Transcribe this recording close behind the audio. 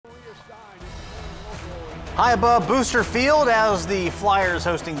High above Booster Field as the Flyers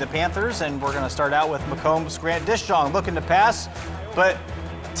hosting the Panthers, and we're going to start out with McComb's Grant Disjong looking to pass, but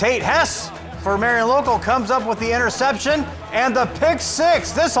Tate Hess for Marion Local comes up with the interception and the pick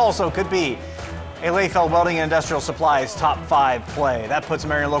six. This also could be a Layfeld Welding and Industrial Supplies top 5 play. That puts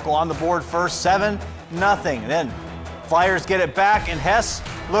Marion Local on the board first, 7-0. Then Flyers get it back, and Hess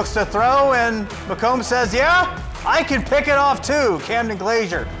looks to throw, and McComb says, yeah, I can pick it off too. Camden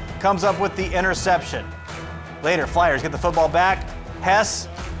Glazier comes up with the interception. Later, Flyers get the football back. Hess,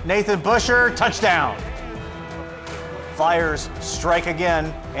 Nathan Busher, touchdown. Flyers strike again,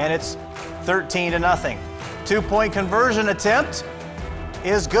 and it's 13-0. 2-point conversion attempt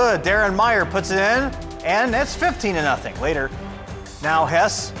is good. Darren Meyer puts it in, and it's 15-0. Later, now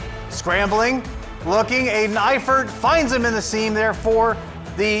Hess scrambling, looking. Aiden Eifert finds him in the seam there for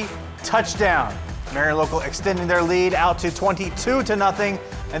the touchdown. Marion Local extending their lead out to 22-0.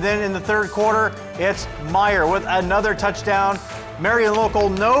 And then in the third quarter, it's Meyer with another touchdown. Marion Local,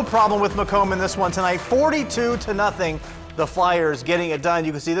 no problem with McComb in this one tonight. 42-0. The Flyers getting it done.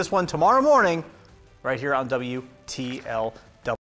 You can see this one tomorrow morning right here on WTL